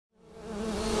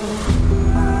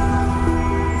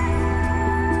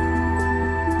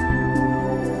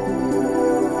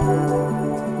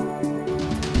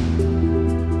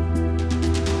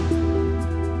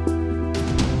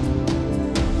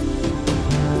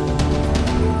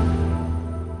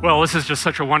Well, this is just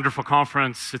such a wonderful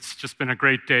conference. It's just been a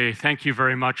great day. Thank you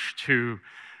very much to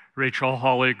Rachel,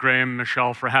 Holly, Graham,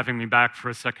 Michelle for having me back for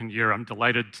a second year. I'm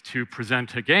delighted to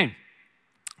present again.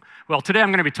 Well, today I'm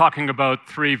going to be talking about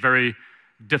three very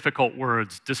difficult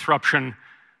words: disruption,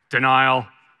 denial,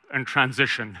 and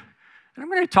transition. And I'm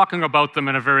going to be talking about them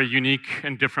in a very unique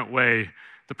and different way.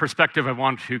 The perspective I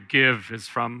want to give is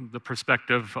from the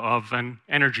perspective of an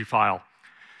Energyphile.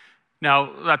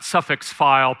 Now, that suffix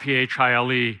phile,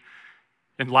 P-H-I-L-E,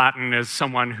 in Latin is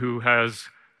someone who has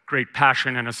great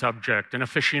passion in a subject, an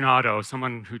aficionado,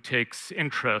 someone who takes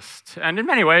interest. And in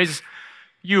many ways,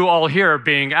 you all here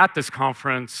being at this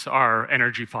conference are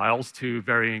Energyphiles to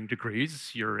varying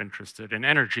degrees. You're interested in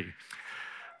energy.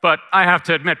 But I have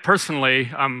to admit,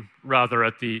 personally, I'm rather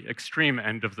at the extreme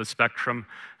end of the spectrum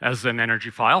as an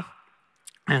Energyphile.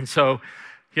 And so,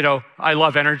 you know, I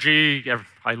love energy.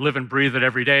 I live and breathe it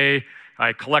every day.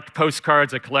 I collect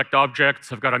postcards, I collect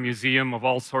objects. I've got a museum of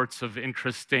all sorts of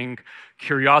interesting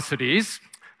curiosities.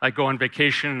 I go on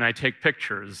vacation and I take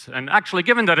pictures. And actually,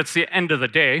 given that it's the end of the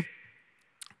day,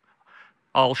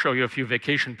 I'll show you a few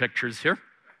vacation pictures here.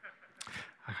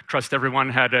 I trust everyone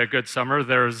had a good summer.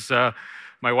 There's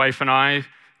my wife and I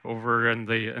over in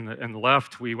the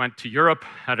left. We went to Europe,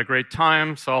 had a great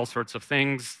time, saw all sorts of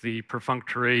things, the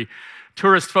perfunctory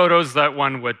tourist photos that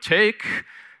one would take,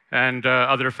 and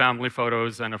other family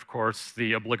photos, and of course,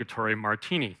 the obligatory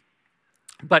martini.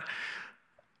 But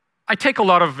I take a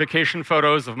lot of vacation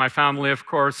photos of my family, of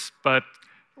course, but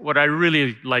what I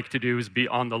really like to do is be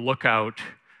on the lookout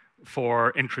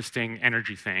for interesting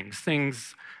energy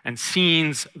things and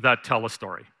scenes that tell a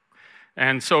story.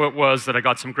 And so it was that I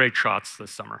got some great shots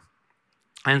this summer.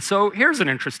 And so here's an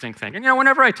interesting thing. And you know,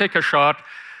 whenever I take a shot,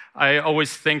 I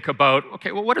always think about,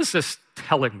 okay, well, what is this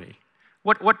telling me?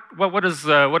 What is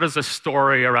a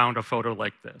story around a photo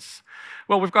like this?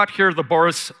 Well, we've got here the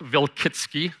Boris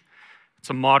Vilkitsky. It's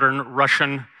a modern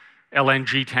Russian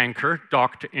LNG tanker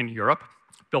docked in Europe,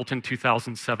 built in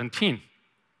 2017.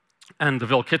 And the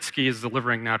Vilkitsky is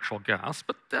delivering natural gas.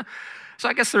 But so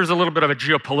I guess there's a little bit of a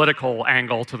geopolitical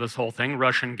angle to this whole thing,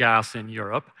 Russian gas in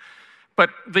Europe. But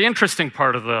the interesting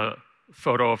part of the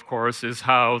photo, of course, is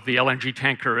how the LNG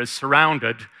tanker is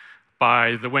surrounded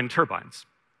by the wind turbines.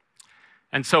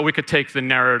 And so we could take the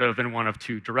narrative in one of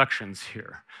two directions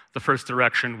here. The first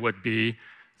direction would be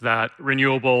that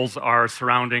renewables are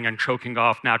surrounding and choking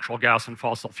off natural gas and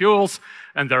fossil fuels,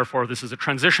 and therefore this is a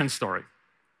transition story.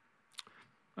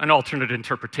 An alternate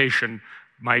interpretation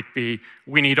might be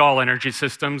we need all energy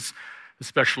systems,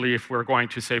 especially if we're going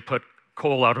to, say, put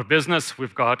coal out of business.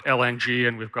 We've got LNG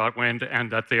and we've got wind, and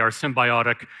that they are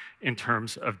symbiotic in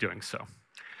terms of doing so.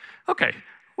 Okay.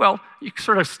 Well, you're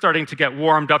sort of starting to get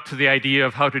warmed up to the idea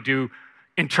of how to do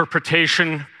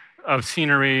interpretation of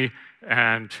scenery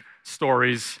and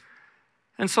stories.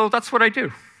 And so that's what I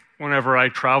do. Whenever I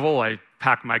travel, I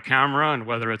pack my camera, and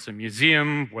whether it's a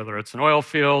museum, whether it's an oil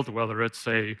field, whether it's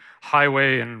a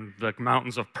highway in the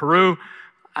mountains of Peru,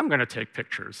 I'm going to take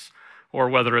pictures. Or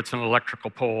whether it's an electrical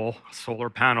pole,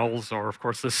 solar panels, or of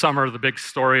course this summer, the big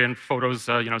story in photos,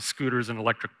 scooters and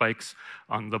electric bikes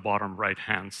on the bottom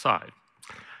right-hand side.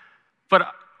 But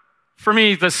for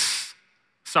me, this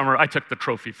summer, I took the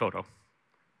trophy photo.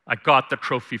 I got the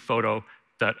trophy photo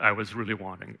that I was really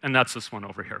wanting, and that's this one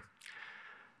over here.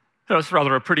 It's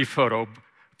rather a pretty photo,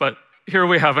 but here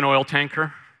we have an oil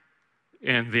tanker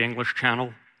in the English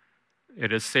Channel.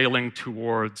 It is sailing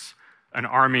towards an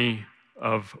army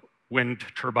of wind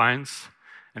turbines,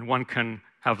 and one can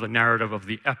have the narrative of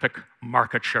the epic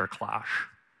market share clash.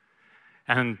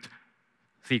 And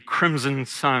the crimson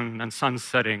sun and sun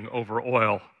setting over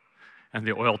oil, and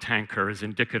the oil tanker is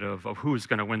indicative of who's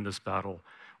going to win this battle,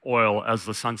 oil as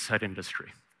the sunset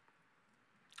industry.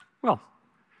 Well,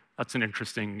 that's an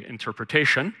interesting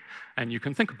interpretation, and you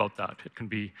can think about that. It can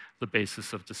be the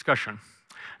basis of discussion.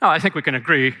 Now, I think we can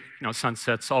agree,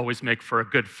 sunsets always make for a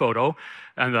good photo,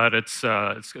 and that it's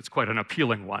quite an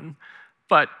appealing one.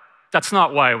 But that's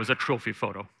not why it was a trophy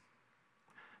photo.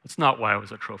 That's not why it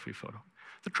was a trophy photo.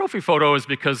 The trophy photo is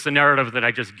because the narrative that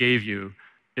I just gave you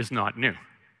is not new.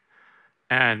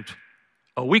 And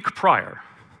a week prior,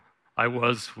 I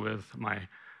was with my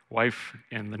wife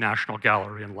in the National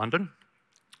Gallery in London,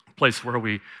 a place where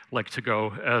we like to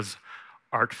go as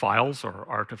art philes or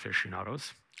art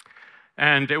aficionados.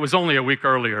 And it was only a week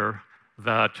earlier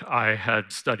that I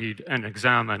had studied and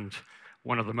examined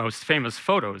one of the most famous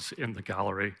photos in the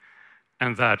gallery,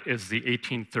 and that is the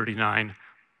 1839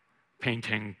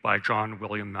 painting by John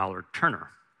William Mallard Turner.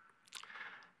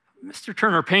 Mr.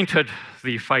 Turner painted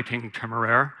the Fighting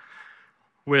Temeraire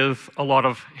with a lot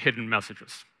of hidden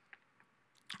messages.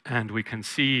 And we can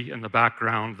see in the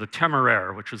background the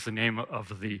Temeraire, which is the name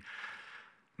of the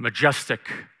majestic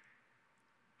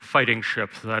fighting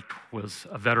ship that was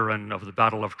a veteran of the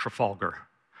Battle of Trafalgar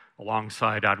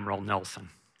alongside Admiral Nelson.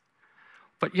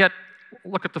 But yet,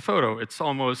 look at the photo. It's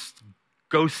almost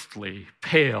ghostly,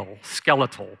 pale,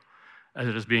 skeletal, as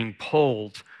it is being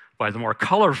pulled by the more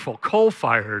colorful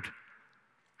coal-fired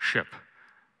ship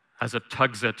as it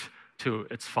tugs it to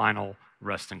its final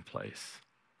resting place.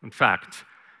 In fact,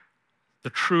 the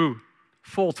true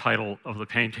full title of the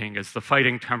painting is The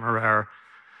Fighting Temeraire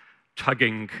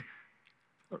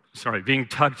being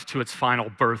tugged to its final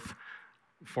berth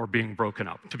for being broken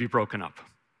up, to be broken up.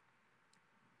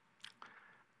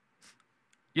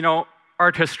 You know,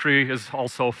 art history is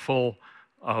also full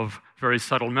of very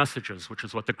subtle messages, which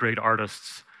is what the great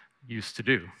artists used to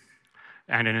do.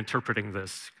 And in interpreting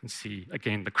this, you can see,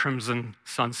 again, the crimson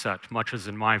sunset, much as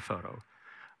in my photo.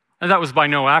 And that was by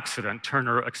no accident.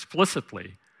 Turner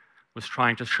explicitly was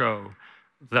trying to show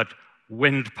that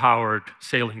wind-powered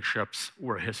sailing ships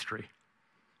were history.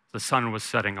 The sun was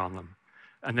setting on them.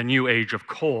 And the new age of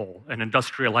coal and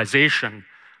industrialization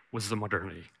was the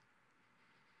modernity.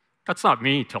 That's not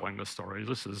me telling the story.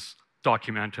 This is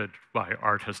documented by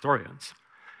art historians.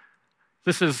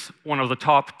 This is one of the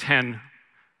top 10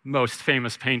 most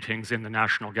famous paintings in the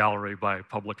National Gallery by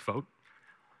public vote.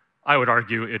 I would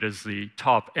argue it is the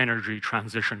top energy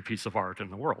transition piece of art in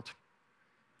the world.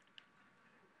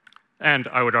 And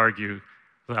I would argue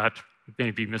that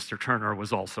maybe Mr. Turner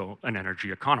was also an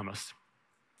energy economist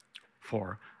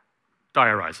for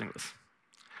diarizing this.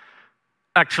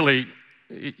 Actually,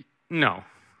 no.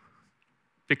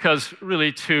 Because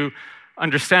really, to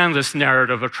understand this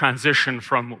narrative of transition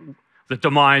from the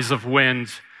demise of wind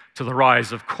to the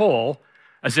rise of coal,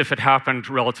 as if it happened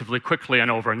relatively quickly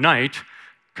and overnight,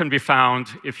 can be found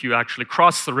if you actually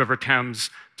cross the River Thames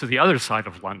to the other side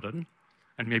of London,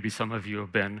 and maybe some of you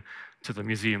have been to the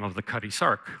Museum of the Cutty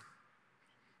Sark.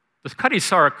 The Cutty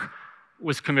Sark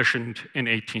was commissioned in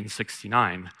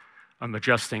 1869, a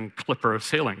majestic clipper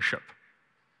sailing ship.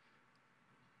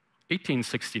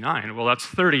 1869, well, that's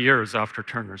 30 years after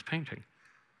Turner's painting.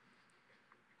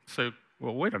 So,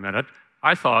 well, wait a minute,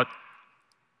 I thought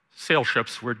sail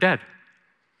ships were dead.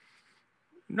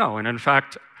 No, and in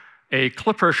fact, a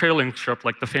clipper sailing ship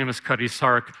like the famous Cutty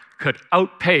Sark could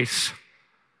outpace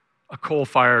a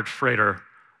coal-fired freighter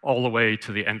all the way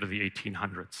to the end of the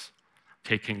 1800s,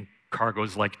 taking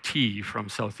cargoes like tea from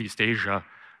Southeast Asia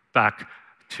back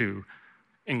to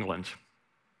England.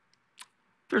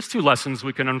 There's two lessons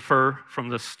we can infer from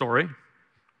this story.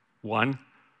 One,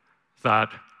 that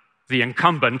the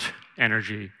incumbent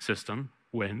energy system,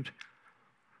 wind,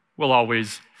 will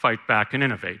always fight back and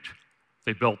innovate.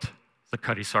 They built the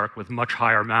Cutty Sark with much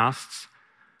higher masts,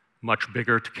 much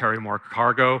bigger to carry more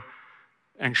cargo,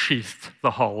 and sheathed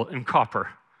the hull in copper.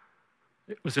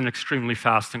 It was an extremely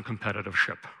fast and competitive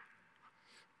ship.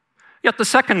 Yet the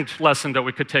second lesson that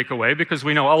we could take away, because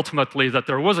we know ultimately that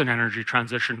there was an energy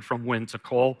transition from wind to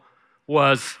coal,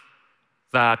 was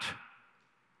that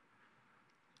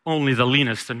only the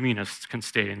leanest and meanest can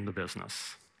stay in the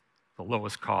business. The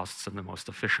lowest costs and the most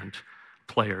efficient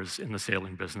players in the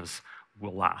sailing business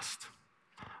will last.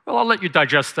 Well, I'll let you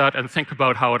digest that and think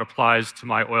about how it applies to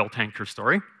my oil tanker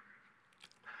story.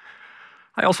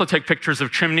 I also take pictures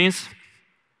of chimneys.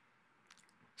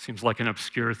 Seems like an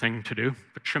obscure thing to do,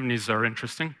 but chimneys are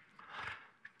interesting.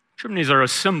 Chimneys are a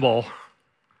symbol,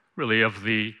 really, of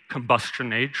the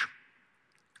combustion age.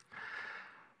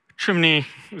 Chimney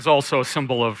is also a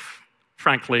symbol of,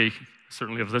 frankly,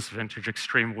 certainly of this vintage,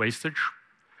 extreme wastage,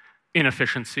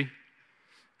 inefficiency.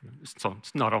 So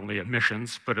it's not only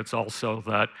emissions, but it's also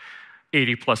that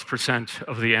 80+%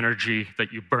 of the energy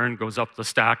that you burn goes up the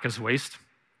stack as waste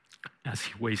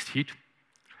heat.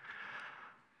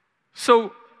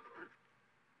 So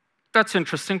that's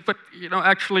interesting, but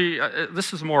actually,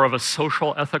 this is more of a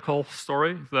social ethical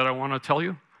story that I want to tell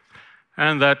you,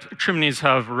 and that chimneys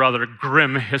have a rather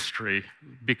grim history,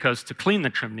 because to clean the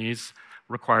chimneys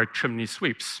required chimney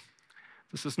sweeps.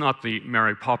 This is not the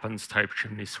Mary Poppins type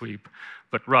chimney sweep,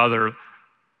 but rather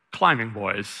climbing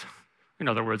boys, in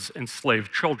other words,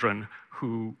 enslaved children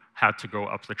who had to go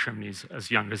up the chimneys as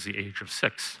young as the age of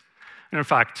 6. And in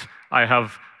fact, I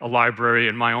have a library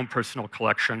in my own personal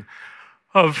collection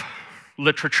of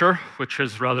literature, which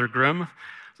is rather grim.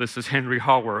 This is Henry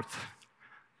Haworth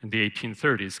in the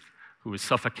 1830s, who was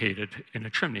suffocated in a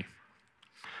chimney.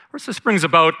 Of course, this brings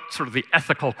about sort of the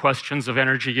ethical questions of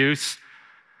energy use.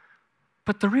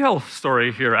 But the real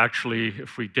story here, actually,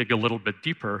 if we dig a little bit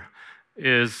deeper,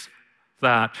 is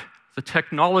that the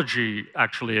technology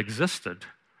actually existed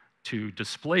to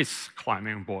displace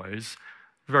climbing boys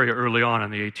very early on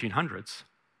in the 1800s.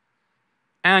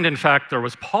 And in fact, there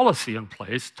was policy in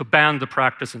place to ban the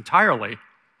practice entirely,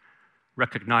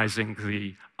 recognizing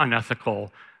the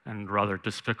unethical and rather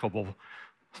despicable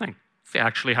thing. They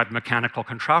actually had mechanical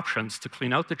contraptions to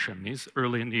clean out the chimneys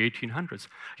early in the 1800s.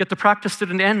 Yet the practice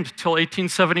didn't end till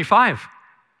 1875.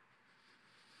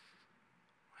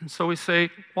 And so we say,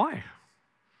 why?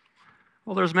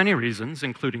 Well, there's many reasons,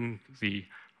 including the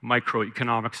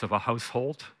microeconomics of a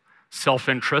household,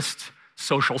 self-interest,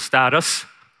 social status,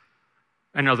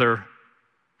 and other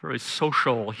very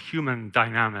social human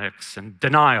dynamics and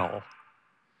denial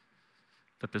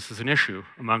that this is an issue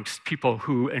amongst people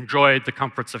who enjoyed the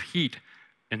comforts of heat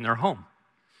in their home.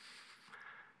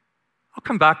 I'll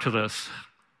come back to this,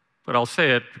 but I'll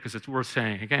say it because it's worth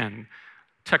saying again.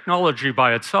 Technology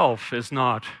by itself is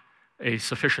not a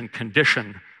sufficient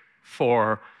condition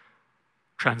for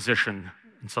transition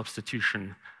and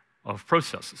substitution of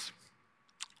processes.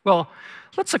 Well,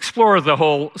 let's explore the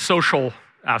whole social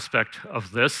aspect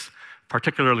of this,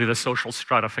 particularly the social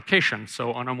stratification.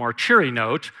 So on a more cheery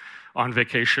note, on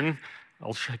vacation,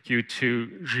 I'll take you to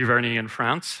Giverny in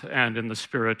France, and in the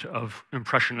spirit of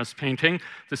Impressionist painting,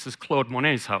 this is Claude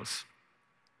Monet's house.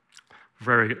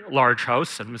 Very large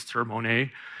house, and Mr.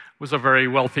 Monet was a very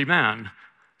wealthy man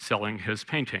selling his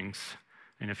paintings.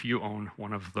 And if you own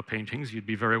one of the paintings, you'd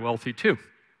be very wealthy too.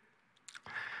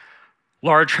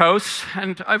 Large house,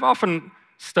 and I've often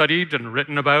studied and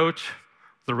written about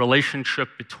the relationship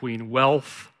between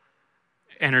wealth,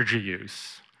 energy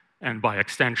use, and by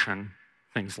extension,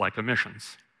 things like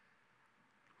emissions.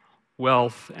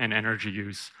 Wealth and energy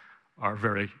use are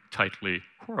very tightly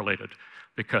correlated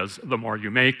because the more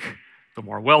you make, the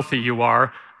more wealthy you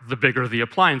are, the bigger the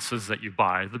appliances that you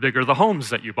buy, the bigger the homes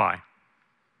that you buy.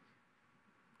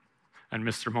 And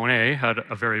Mr. Monet had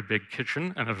a very big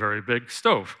kitchen and a very big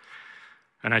stove.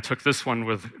 And I took this one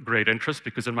with great interest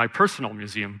because in my personal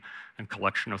museum and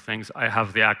collection of things, I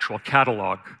have the actual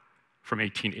catalog from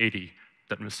 1880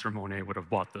 that Mr. Monet would have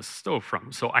bought this stove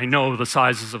from. So I know the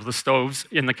sizes of the stoves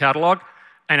in the catalog,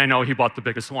 and I know he bought the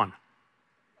biggest one.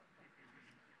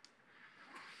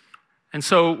 And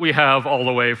so we have all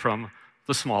the way from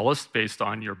the smallest, based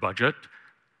on your budget,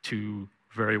 to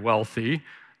very wealthy,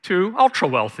 to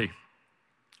ultra-wealthy,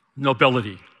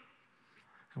 nobility.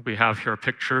 We have here a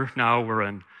picture. Now we're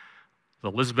in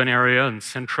the Lisbon area in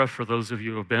Sintra, for those of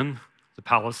you who have been, the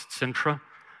Palace at Sintra.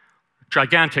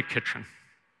 Gigantic kitchen,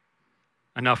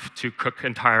 enough to cook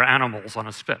entire animals on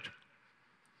a spit.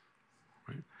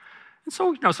 Right? And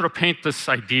so, sort of paint this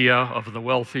idea of the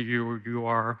wealthier you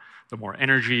are, the more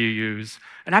energy you use.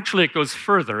 And actually, it goes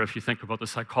further if you think about the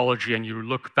psychology and you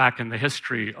look back in the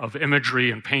history of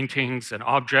imagery and paintings and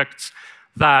objects,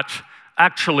 that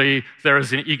actually there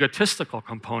is an egotistical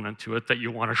component to it that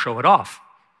you want to show it off.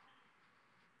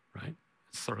 Right?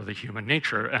 It's sort of the human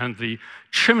nature. And the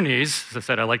chimneys, as I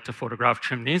said, I like to photograph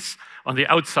chimneys, on the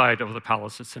outside of the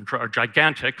Palace at Sintra are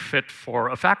gigantic, fit for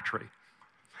a factory.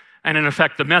 And in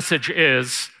effect, the message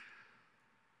is,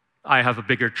 I have a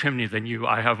bigger chimney than you,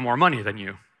 I have more money than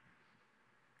you.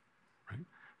 Right?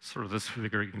 Sort of this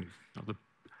figure,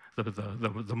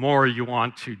 the more you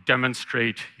want to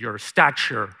demonstrate your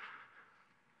stature,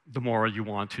 the more you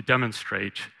want to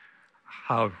demonstrate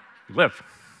how you live.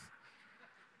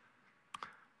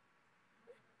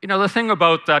 The thing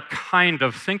about that kind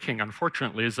of thinking,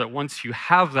 unfortunately, is that once you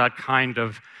have that kind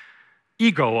of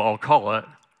ego, I'll call it,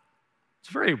 it's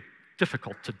very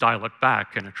difficult to dial it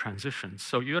back in a transition.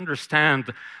 So you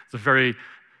understand the very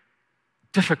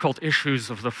difficult issues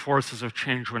of the forces of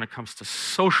change when it comes to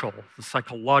social, the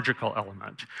psychological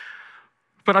element.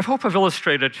 But I hope I've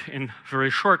illustrated in very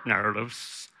short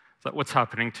narratives that what's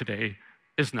happening today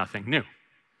is nothing new,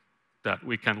 that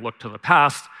we can look to the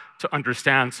past to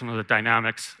understand some of the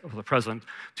dynamics of the present,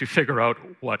 to figure out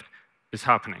what is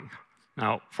happening.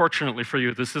 Now, fortunately for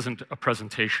you, this isn't a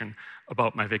presentation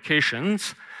about my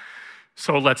vacations,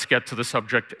 so let's get to the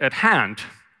subject at hand.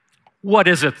 What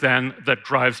is it then that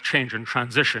drives change and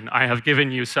transition? I have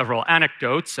given you several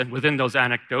anecdotes, and within those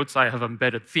anecdotes, I have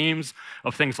embedded themes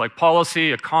of things like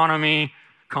policy, economy,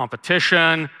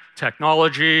 competition,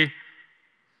 technology.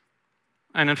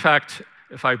 And in fact,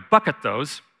 if I bucket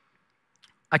those,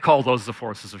 I call those the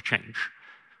forces of change.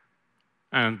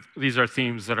 And these are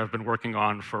themes that I've been working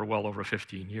on for well over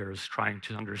 15 years, trying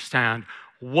to understand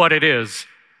what it is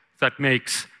that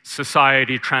makes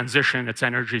society transition its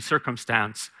energy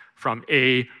circumstance from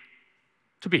A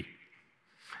to B.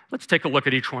 Let's take a look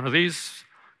at each one of these.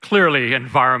 Clearly,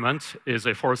 environment is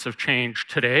a force of change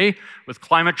today with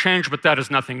climate change, but that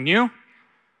is nothing new.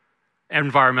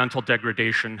 Environmental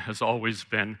degradation has always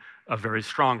been a very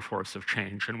strong force of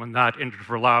change. And when that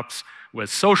overlaps with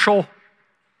social,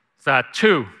 that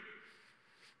too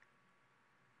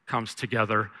comes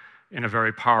together in a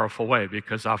very powerful way,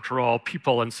 because after all,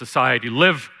 people in society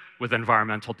live with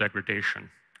environmental degradation.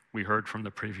 We heard from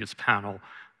the previous panel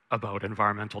about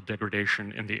environmental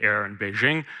degradation in the air in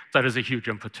Beijing. That is a huge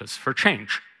impetus for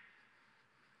change.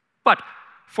 But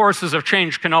forces of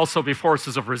change can also be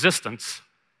forces of resistance.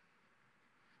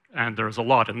 And there's a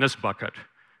lot in this bucket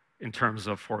in terms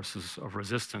of forces of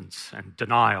resistance and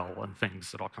denial and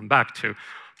things that I'll come back to.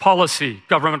 Policy,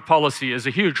 government policy is a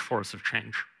huge force of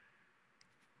change.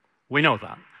 We know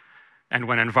that. And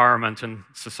when environment and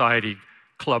society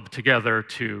club together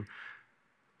to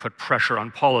put pressure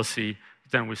on policy,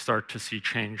 then we start to see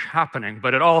change happening.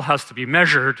 But it all has to be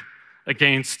measured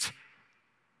against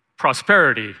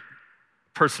prosperity,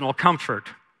 personal comfort,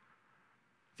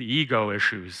 the ego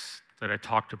issues that I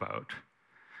talked about.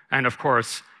 And of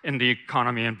course, in the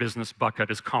economy and business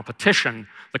bucket is competition,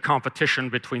 the competition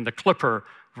between the clipper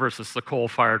versus the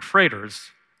coal-fired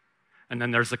freighters. And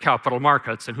then there's the capital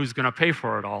markets, and who's going to pay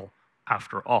for it all,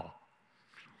 after all?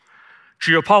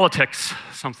 Geopolitics,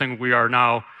 something we are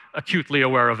now acutely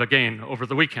aware of again over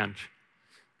the weekend.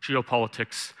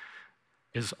 Geopolitics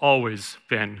has always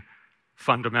been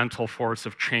fundamental force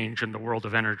of change in the world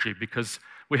of energy, because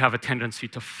we have a tendency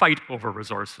to fight over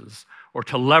resources or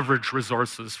to leverage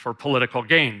resources for political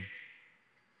gain.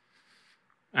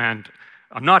 And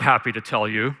I'm not happy to tell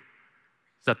you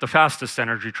that the fastest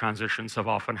energy transitions have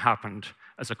often happened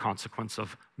as a consequence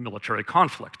of military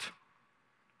conflict.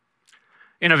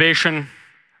 Innovation,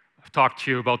 I've talked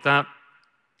to you about that.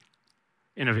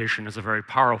 Innovation is a very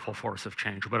powerful force of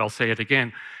change, but I'll say it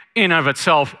again, in of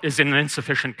itself is an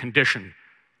insufficient condition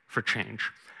for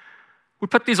change. We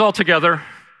put these all together,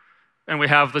 and we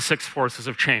have the 6 forces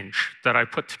of change that I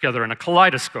put together in a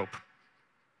kaleidoscope,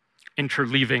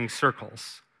 interleaving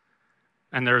circles.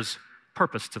 And there's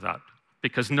purpose to that,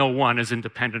 because no one is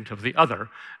independent of the other.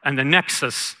 And the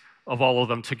nexus of all of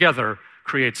them together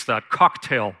creates that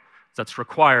cocktail that's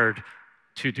required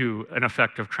to do an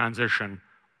effective transition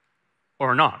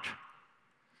or not.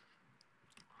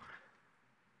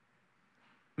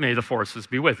 May the forces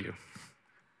be with you.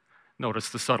 Notice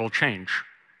the subtle change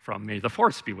from may the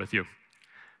force be with you,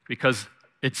 because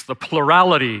it's the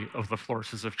plurality of the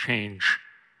forces of change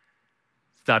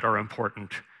that are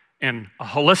important in a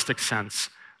holistic sense,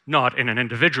 not in an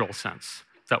individual sense,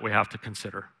 that we have to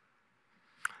consider.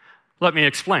 Let me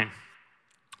explain.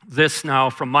 This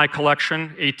now from my collection,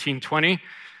 1820,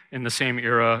 in the same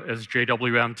era as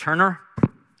J.W.M. Turner.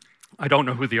 I don't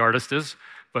know who the artist is,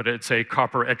 but it's a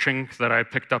copper etching that I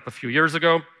picked up a few years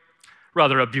ago.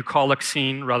 Rather a bucolic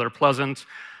scene, rather pleasant.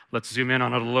 Let's zoom in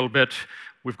on it a little bit.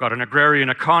 We've got an agrarian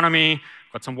economy,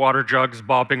 got some water jugs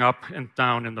bobbing up and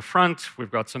down in the front.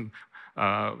 We've got some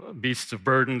beasts of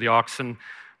burden, the oxen,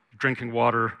 drinking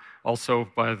water also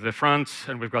by the front,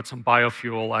 and we've got some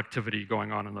biofuel activity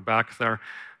going on in the back there.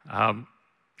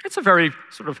 It's a very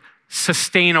sort of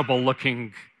sustainable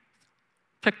looking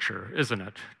picture, isn't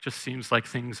it? Just seems like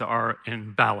things are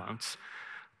in balance.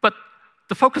 But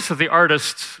the focus of the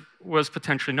artist was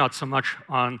potentially not so much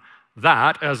on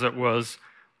that as it was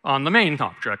on the main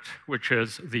object, which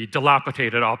is the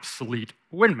dilapidated, obsolete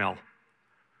windmill.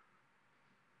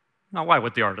 Now, why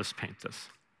would the artist paint this?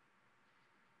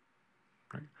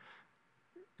 Right?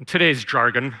 In today's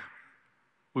jargon,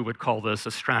 we would call this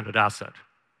a stranded asset.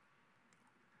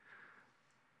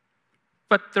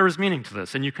 But there is meaning to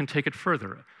this, and you can take it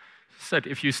further. Said,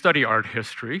 if you study art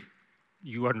history,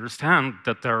 you understand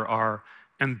that there are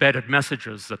embedded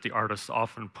messages that the artist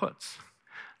often puts.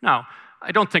 Now,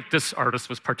 I don't think this artist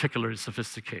was particularly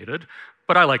sophisticated,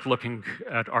 but I like looking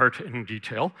at art in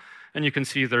detail, and you can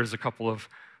see there's a couple of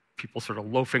people sort of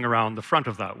loafing around the front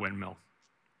of that windmill.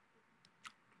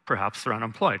 Perhaps they're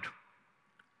unemployed.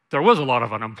 There was a lot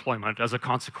of unemployment as a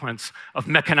consequence of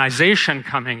mechanization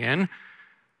coming in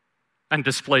and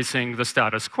displacing the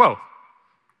status quo.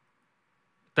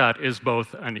 That is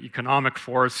both an economic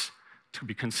force to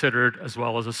be considered as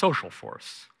well as a social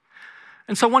force.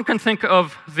 And so one can think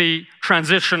of the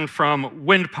transition from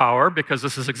wind power, because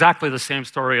this is exactly the same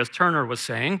story as Turner was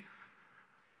saying,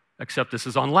 except this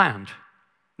is on land,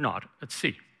 not at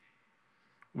sea.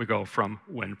 We go from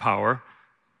wind power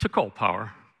to coal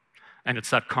power. And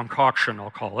it's that concoction, I'll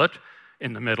call it,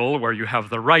 in the middle where you have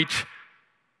the right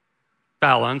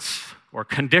balance or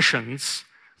conditions,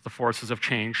 the forces of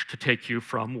change, to take you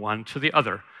from one to the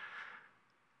other.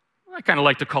 I kind of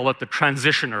like to call it the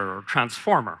transitioner or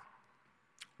transformer.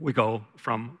 We go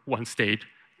from one state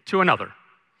to another.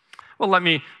 Well, let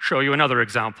me show you another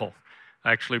example.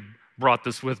 I actually brought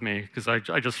this with me because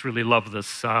I just really love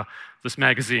this, this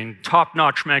magazine, Top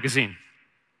Notch magazine.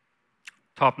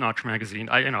 Top Notch magazine.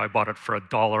 I bought it for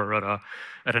 $1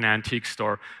 at an antique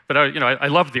store. But I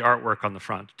love the artwork on the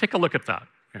front. Take a look at that.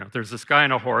 There's this guy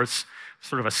on a horse,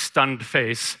 sort of a stunned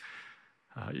face.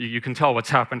 You can tell what's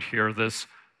happened here. This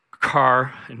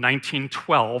car in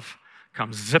 1912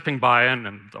 comes zipping by,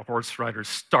 and the horse rider's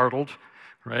startled,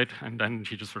 right? And then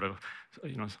he just sort of,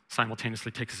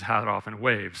 simultaneously takes his hat off and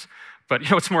waves. But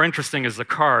what's more interesting is the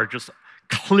car just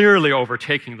clearly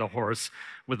overtaking the horse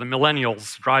with the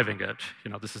millennials driving it.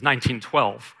 This is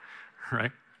 1912,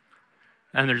 right?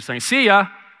 And they're just saying, see ya,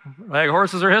 like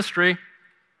horses are history.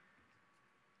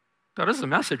 That is the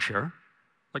message here.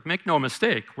 Like, make no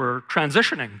mistake, we're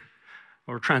transitioning.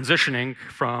 We're transitioning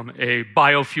from a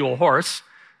biofuel horse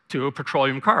to a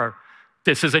petroleum car.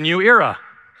 This is a new era.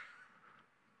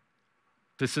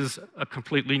 This is a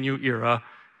completely new era,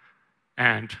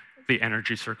 and the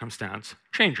energy circumstance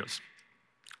changes.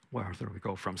 Whether we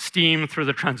go from steam through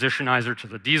the transitionizer to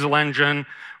the diesel engine,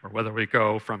 or whether we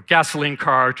go from gasoline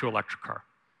car to electric car.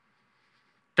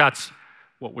 That's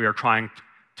what we are trying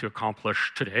to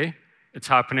accomplish today. It's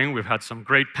happening. We've had some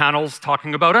great panels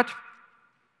talking about it.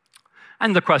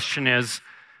 And the question is,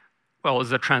 well, is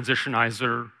the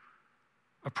transitionizer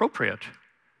appropriate?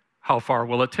 How far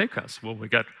will it take us? Will we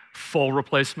get full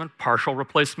replacement, partial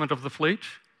replacement of the fleet?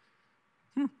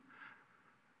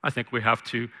 I think we have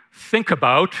to think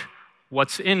about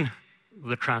what's in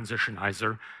the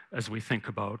transitionizer as we think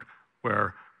about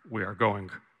where we are going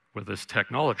with this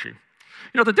technology.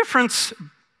 The difference,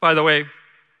 by the way,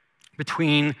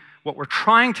 between what we're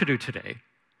trying to do today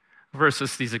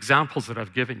versus these examples that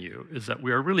I've given you is that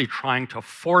we are really trying to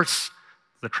force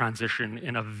the transition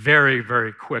in a very,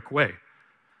 very quick way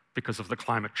because of the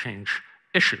climate change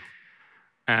issue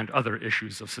and other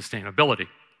issues of sustainability.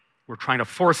 We're trying to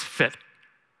force fit.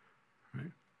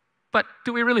 Right? But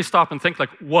do we really stop and think, like,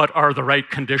 what are the right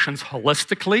conditions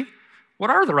holistically? What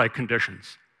are the right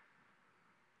conditions?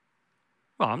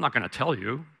 Well, I'm not going to tell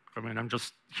you. I'm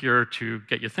just here to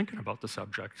get you thinking about the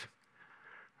subject.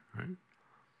 Right?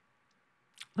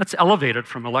 Let's elevate it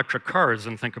from electric cars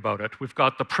and think about it. We've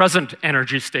got the present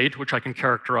energy state, which I can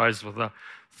characterize with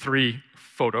 3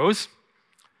 photos.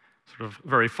 Sort of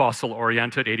very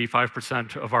fossil-oriented.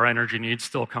 85% of our energy needs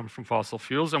still come from fossil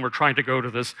fuels, and we're trying to go to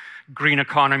this green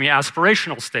economy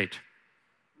aspirational state.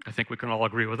 I think we can all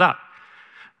agree with that.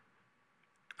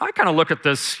 I kind of look at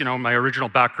this, my original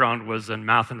background was in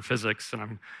math and physics, and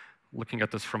I'm looking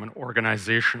at this from an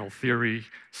organizational theory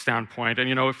standpoint. And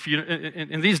if you,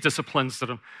 in these disciplines that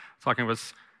I'm talking about,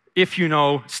 if you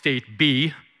know state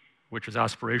B, which is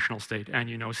aspirational state, and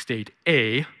you know state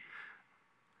A,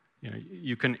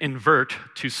 you can invert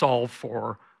to solve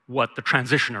for what the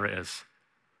transitioner is.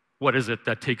 What is it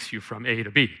that takes you from A to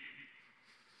B?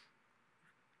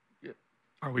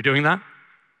 Are we doing that?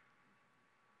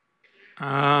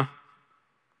 I'd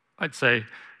say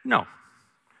no.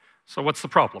 So what's the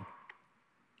problem?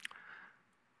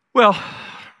 Well,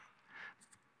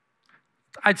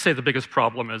 I'd say the biggest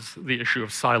problem is the issue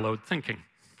of siloed thinking.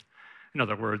 In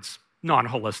other words,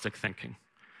 non-holistic thinking.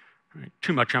 Right?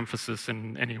 Too much emphasis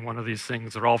in any one of these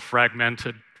things. They're all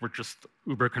fragmented. We're just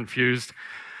uber confused.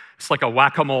 It's like a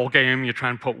whack-a-mole game. You try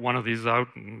and put one of these out,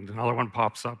 and another one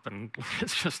pops up, and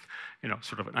it's just,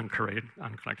 sort of an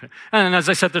unconnected. And as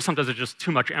I said, sometimes there's just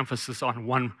too much emphasis on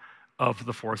one of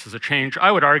the forces of change.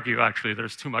 I would argue, actually,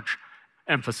 there's too much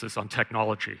emphasis on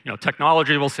technology.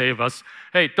 Technology will save us.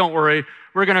 Hey, don't worry,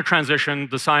 we're going to transition.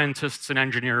 The scientists and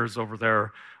engineers over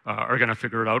there are going to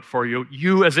figure it out for you.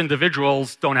 You, as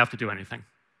individuals, don't have to do anything.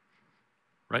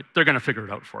 Right? They're going to figure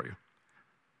it out for you.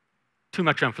 Too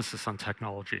much emphasis on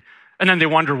technology. And then they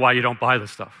wonder why you don't buy the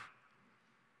stuff.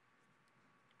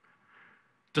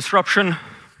 Disruption,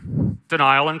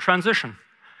 denial, and transition.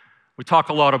 We talk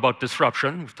a lot about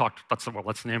disruption. That's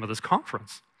the name of this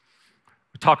conference.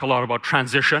 We talk a lot about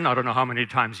transition. I don't know how many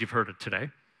times you've heard it today.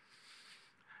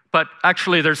 But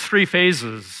actually, there's 3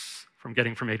 phases from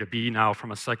getting from A to B now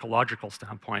from a psychological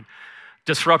standpoint.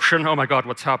 Disruption, oh my God,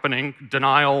 what's happening?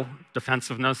 Denial,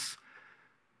 defensiveness,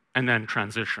 and then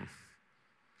transition.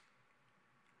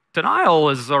 Denial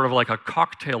is sort of like a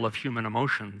cocktail of human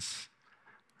emotions,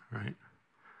 right?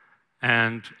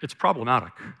 And it's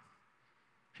problematic,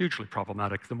 hugely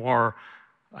problematic. The more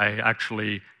I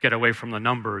actually get away from the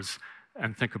numbers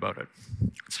and think about it.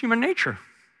 It's human nature.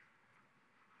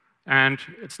 And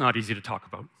it's not easy to talk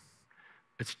about.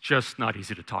 It's just not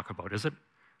easy to talk about, is it?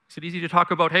 Is it easy to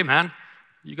talk about, hey man,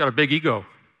 you got a big ego.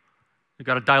 You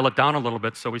got to dial it down a little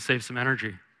bit so we save some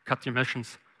energy, cut the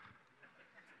emissions.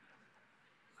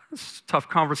 It's tough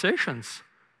conversations,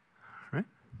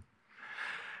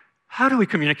 How do we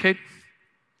communicate?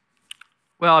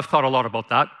 Well, I've thought a lot about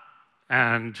that,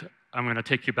 and I'm going to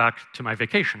take you back to my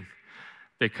vacation,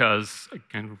 because,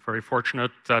 again, very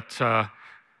fortunate that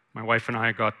my wife and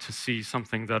I got to see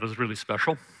something that is really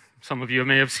special. Some of you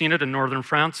may have seen it in northern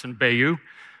France, in Bayeux,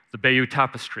 the Bayeux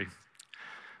Tapestry.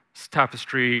 This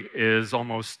tapestry is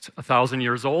almost 1,000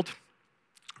 years old,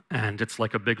 and it's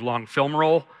like a big, long film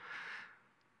roll,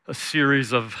 a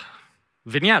series of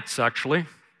vignettes, actually.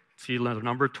 See the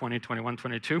number, 20, 21,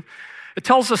 22. It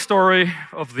tells the story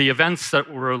of the events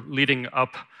that were leading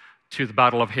up to the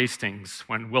Battle of Hastings,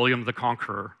 when William the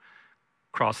Conqueror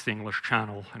crossed the English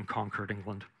Channel and conquered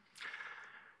England.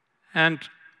 And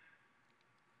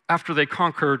after they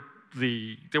conquered,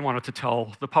 they wanted to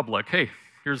tell the public, hey,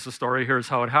 here's the story, here's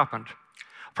how it happened.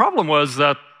 The problem was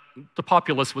that the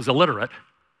populace was illiterate.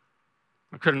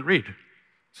 I couldn't read.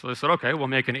 So they said, okay, we'll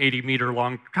make an 80-meter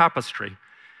long tapestry.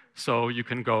 So you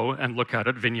can go and look at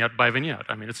it vignette by vignette.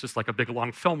 I mean, it's just like a big,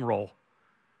 long film roll.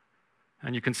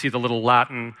 And you can see the little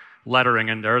Latin lettering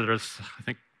in there. There's, I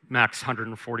think, max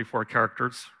 144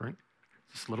 characters, right?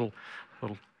 Just little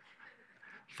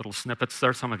snippets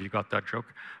there. Some of you got that joke.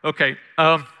 Okay.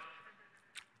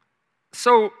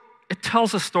 So it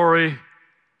tells a story.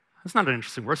 It's not an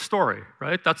interesting word, story,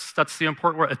 right? That's the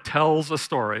important word. It tells a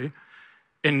story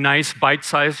in nice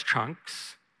bite-sized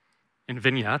chunks, in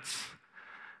vignettes,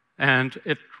 and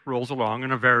it rolls along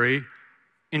in a very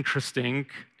interesting,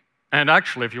 and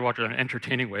actually, if you watch it in an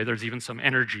entertaining way, there's even some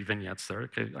energy vignettes there.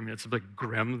 Okay? I mean, it's a bit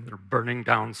grim. They're burning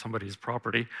down somebody's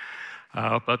property,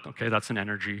 but okay, that's an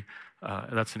energy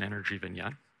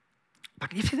vignette.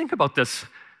 But if you think about this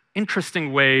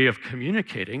interesting way of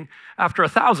communicating, after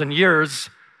 1,000 years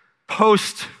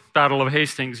post Battle of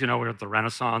Hastings, you know, we're at the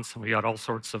Renaissance, and we got all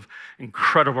sorts of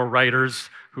incredible writers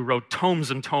who wrote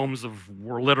tomes and tomes of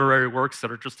literary works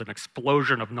that are just an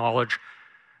explosion of knowledge.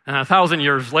 And 1,000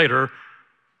 years later,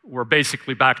 we're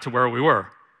basically back to where we were,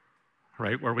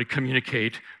 right? Where we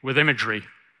communicate with imagery,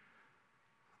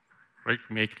 right?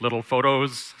 Make little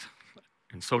photos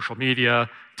in social media,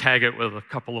 tag it with a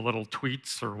couple of little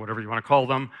tweets or whatever you want to call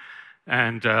them,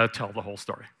 and tell the whole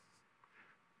story.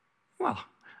 Well,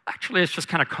 actually, it's just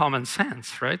kind of common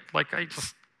sense, right? Like, I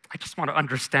just want to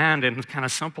understand in kind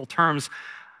of simple terms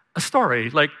a story.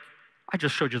 Like, I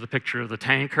just showed you the picture of the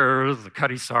tanker, the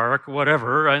Cutty Sark,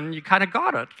 whatever, and you kind of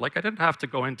got it. Like, I didn't have to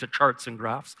go into charts and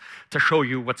graphs to show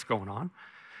you what's going on.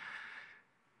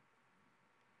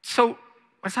 So,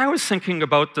 as I was thinking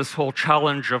about this whole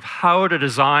challenge of how to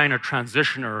design a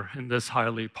transitioner in this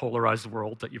highly polarized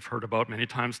world that you've heard about many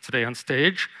times today on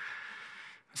stage,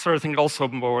 I started thinking also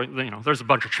more, there's a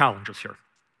bunch of challenges here.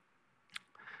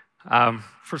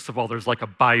 First of all, there's like a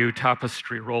Bayeux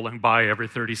tapestry rolling by every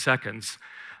 30 seconds.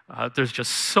 There's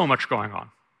just so much going on.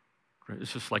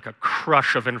 It's just like a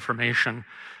crush of information.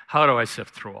 How do I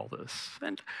sift through all this?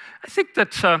 And I think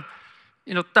that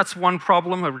that's one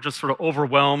problem. We're just sort of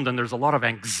overwhelmed, and there's a lot of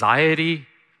anxiety.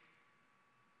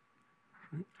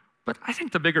 But I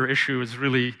think the bigger issue is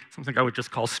really something I would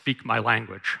just call speak my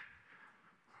language.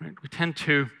 Right? We tend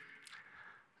to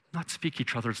not speak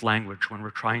each other's language when we're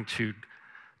trying to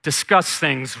discuss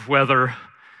things, whether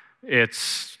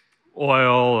it's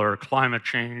oil or climate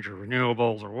change or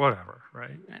renewables or whatever,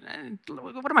 right? And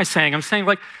what am I saying? I'm saying,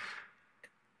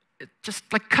 just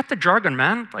cut the jargon,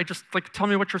 man. Tell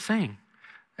me what you're saying.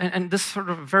 And this sort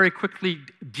of very quickly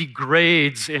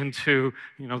degrades into,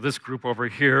 this group over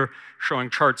here showing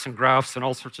charts and graphs and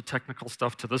all sorts of technical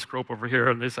stuff to this group over here,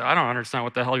 and they say, I don't understand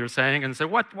what the hell you're saying, and say,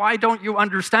 what? Why don't you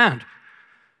understand?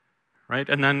 Right?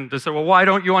 And then they say, well, why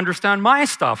don't you understand my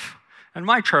stuff and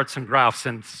my charts and graphs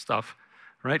and stuff?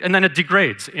 Right? And then it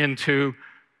degrades into,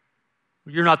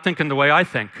 you're not thinking the way I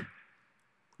think.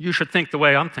 You should think the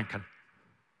way I'm thinking.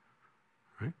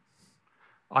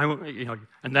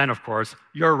 And then, of course,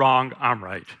 you're wrong, I'm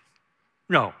right.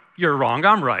 No, you're wrong,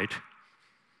 I'm right.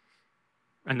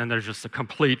 And then there's just a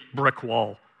complete brick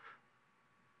wall.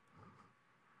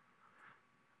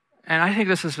 And I think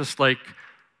this is just like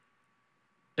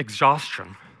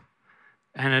exhaustion.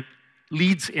 And it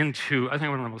leads into, I think,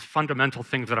 one of the most fundamental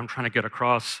things that I'm trying to get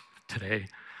across today.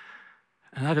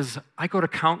 And that is, I go to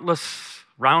countless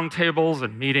roundtables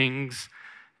and meetings,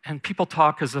 and people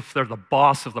talk as if they're the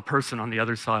boss of the person on the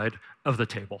other side of the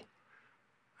table.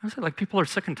 I say, people are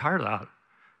sick and tired of that.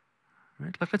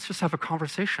 Right? Let's just have a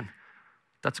conversation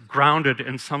that's grounded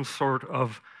in some sort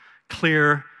of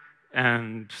clear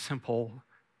and simple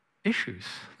issues.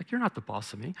 You're not the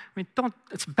boss of me. I mean,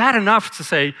 it's bad enough to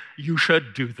say, you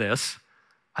should do this.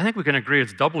 I think we can agree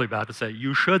it's doubly bad to say,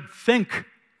 you should think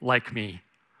like me.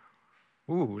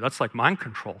 Ooh, that's like mind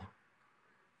control.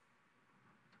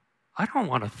 I don't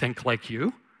want to think like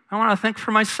you. I want to think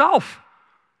for myself.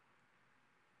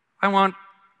 I want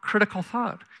critical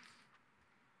thought.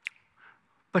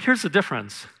 But here's the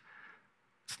difference.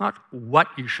 It's not what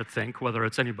you should think, whether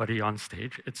it's anybody on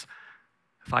stage. It's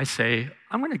if I say,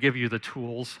 I'm going to give you the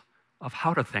tools of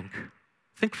how to think.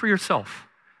 Think for yourself.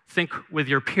 Think with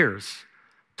your peers.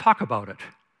 Talk about it.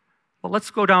 Well, let's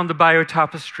go down the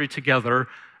biotapestry together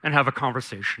and have a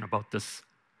conversation about this.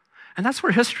 And that's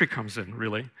where history comes in,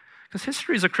 really, because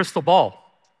history is a crystal ball,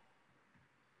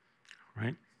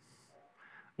 right?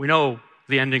 We know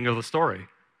the ending of the story,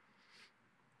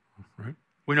 right?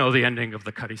 We know the ending of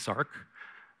the Cutty Sark,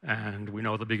 and we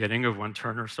know the beginning of when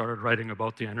Turner started writing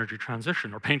about the energy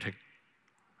transition, or painting.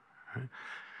 Right?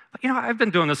 But I've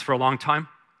been doing this for a long time,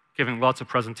 giving lots of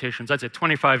presentations. I'd say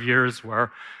 25 years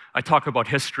where I talk about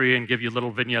history and give you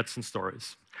little vignettes and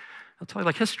stories. I'll tell you,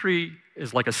 history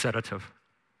is like a sedative.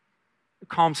 It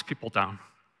calms people down.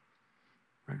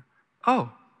 Right?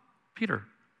 Oh, Peter,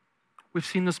 we've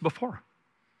seen this before.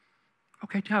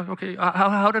 Okay, yeah, okay,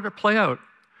 how did it play out?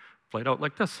 Played out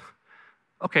like this.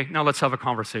 Okay, now let's have a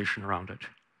conversation around it.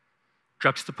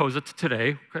 Juxtapose it to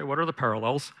today. Okay, what are the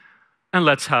parallels? And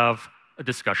let's have a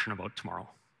discussion about tomorrow.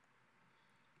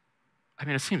 I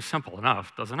mean, it seems simple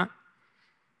enough, doesn't it?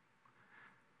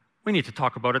 We need to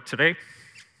talk about it today.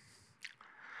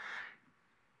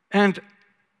 And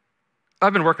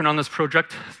I've been working on this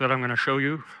project that I'm going to show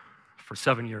you for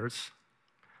 7 years,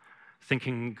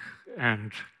 thinking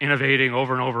and innovating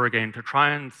over and over again to try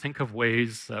and think of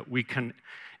ways that we can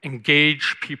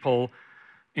engage people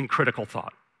in critical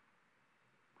thought,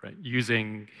 right?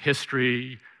 Using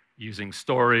history, using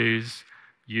stories,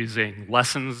 using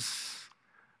lessons,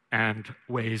 and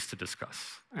ways to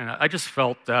discuss. And I just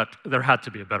felt that there had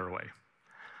to be a better way.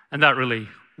 And that really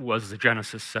was the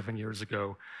genesis 7 years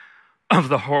ago of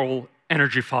the whole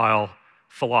Energyphile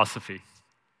philosophy.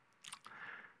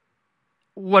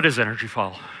 What is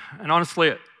Energyphile? And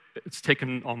honestly, it's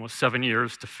taken almost 7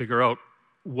 years to figure out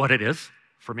what it is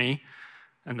for me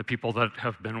and the people that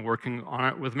have been working on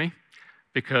it with me,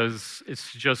 because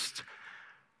it's just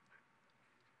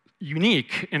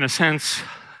unique in a sense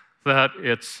that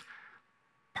it's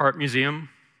part museum.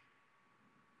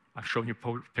 I've shown you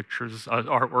pictures,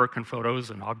 artwork and photos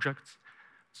and objects.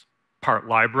 It's part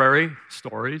library,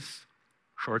 stories,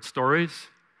 short stories,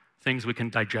 things we can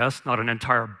digest, not an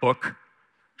entire book,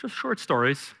 just short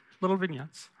stories, little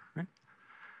vignettes, right?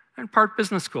 And part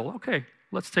business school. Okay,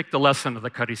 let's take the lesson of the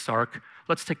Cutty Sark.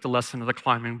 Let's take the lesson of the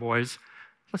climbing boys.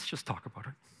 Let's just talk about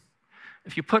it.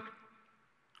 If you put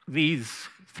these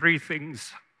three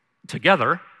things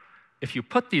together,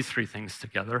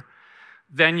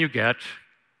 then you get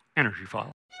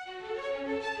Energyphile.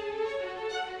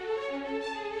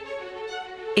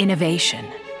 Innovation,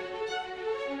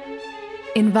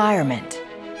 environment,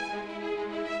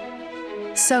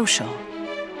 social,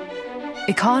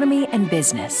 economy and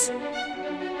business,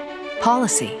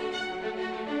 policy,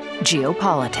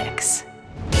 geopolitics.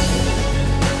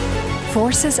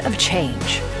 Forces of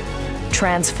change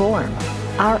transform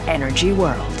our energy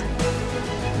world.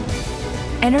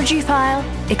 Energyphile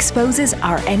exposes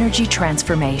our energy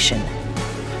transformation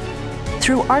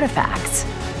through artifacts,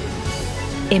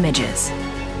 images,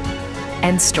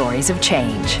 and stories of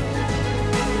change.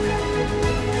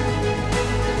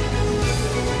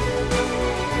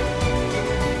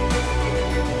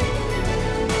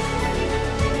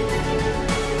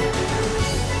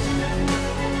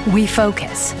 We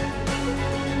focus,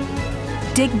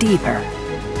 dig deeper,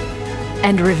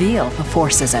 and reveal the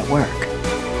forces at work.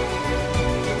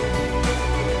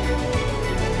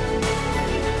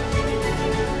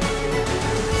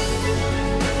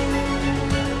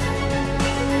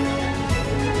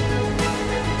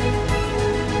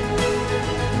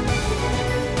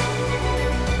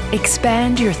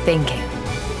 Expand your thinking.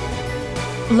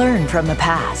 Learn from the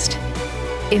past.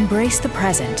 Embrace the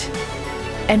present.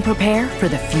 And prepare for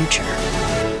the future.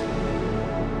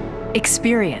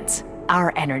 Experience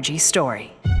our energy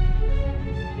story.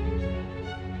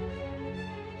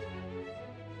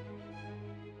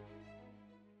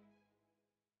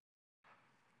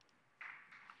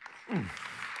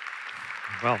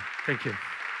 Well, thank you.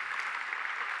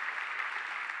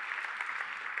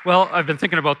 Well, I've been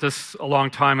thinking about this a long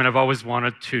time, and I've always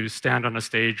wanted to stand on a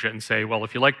stage and say, well,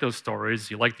 if you like those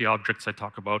stories, you like the objects I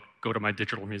talk about, go to my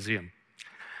digital museum,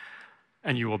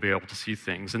 and you will be able to see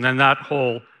things. And then that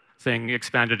whole thing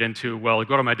expanded into, well,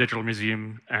 go to my digital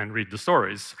museum and read the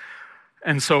stories.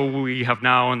 And so we have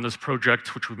now in this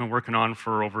project, which we've been working on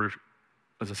for over,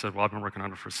 as I said, well, I've been working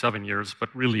on it for 7 years,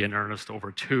 but really in earnest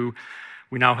over 2,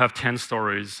 We now have 10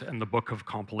 stories, and the book of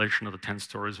compilation of the 10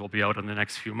 stories will be out in the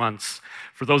next few months.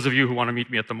 For those of you who want to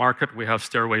meet me at the market, we have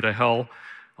Stairway to Hell,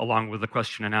 along with the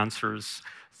question and answers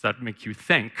that make you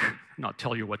think, not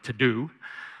tell you what to do,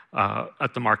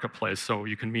 at the marketplace, so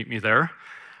you can meet me there.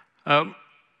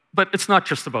 But it's not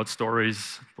just about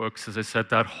stories, books. As I said,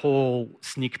 that whole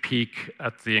sneak peek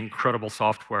at the incredible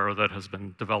software that has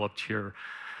been developed here,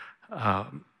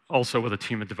 also with a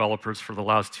team of developers for the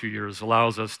last 2 years,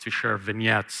 allows us to share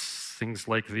vignettes, things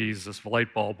like these, this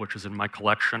light bulb, which is in my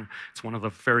collection. It's one of the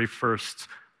very first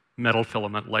metal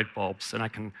filament light bulbs, and I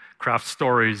can craft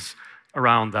stories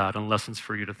around that and lessons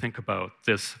for you to think about.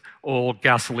 This old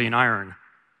gasoline iron.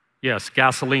 Yes,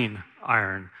 gasoline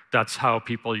iron. That's how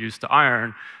people used to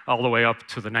iron all the way up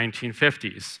to the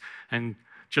 1950s. And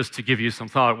just to give you some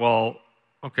thought, well,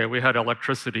 okay, we had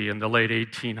electricity in the late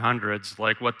 1800s.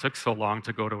 Like, what took so long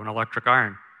to go to an electric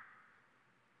iron?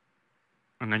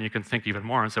 And then you can think even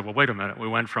more and say, well, wait a minute. We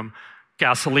went from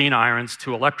gasoline irons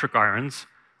to electric irons.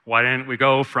 Why didn't we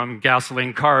go from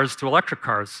gasoline cars to electric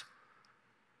cars?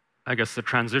 I guess the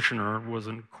transitioner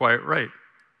wasn't quite right.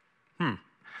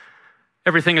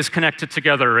 Everything is connected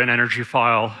together in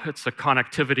Energyphile. It's a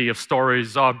connectivity of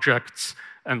stories, objects,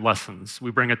 and lessons. We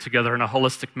bring it together in a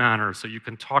holistic manner so you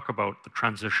can talk about the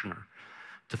transitioner,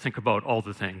 to think about all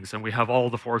the things. And we have all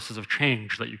the forces of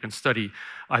change that you can study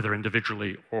either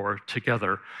individually or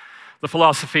together. The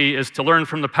philosophy is to learn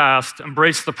from the past,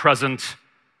 embrace the present,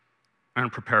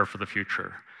 and prepare for the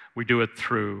future. We do it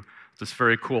through this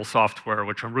very cool software,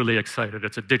 which I'm really excited.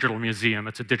 It's a digital museum,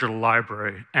 it's a digital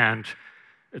library, and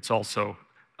it's also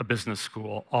a business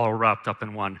school, all wrapped up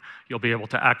in one. You'll be able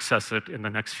to access it in the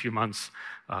next few months.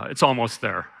 It's almost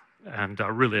there, and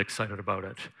really excited about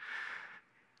it.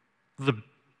 The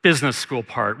business school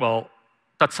part, well,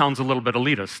 that sounds a little bit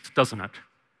elitist, doesn't it?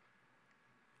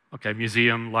 Okay,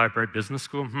 museum, library, business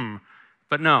school,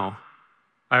 But no,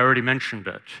 I already mentioned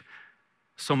it.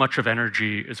 So much of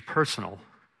energy is personal.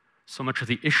 So much of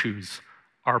the issues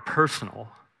are personal.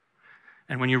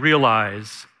 And when you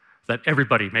realize that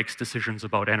everybody makes decisions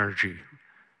about energy.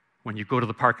 When you go to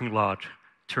the parking lot,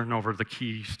 turn over the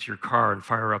keys to your car and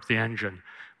fire up the engine.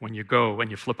 When you go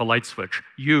and you flip a light switch,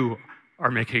 you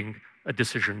are making a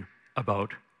decision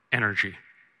about energy.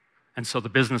 And so the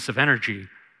business of energy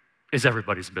is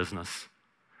everybody's business.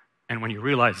 And when you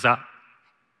realize that,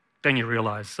 then you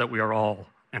realize that we are all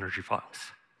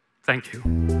Energyphiles. Thank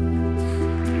you.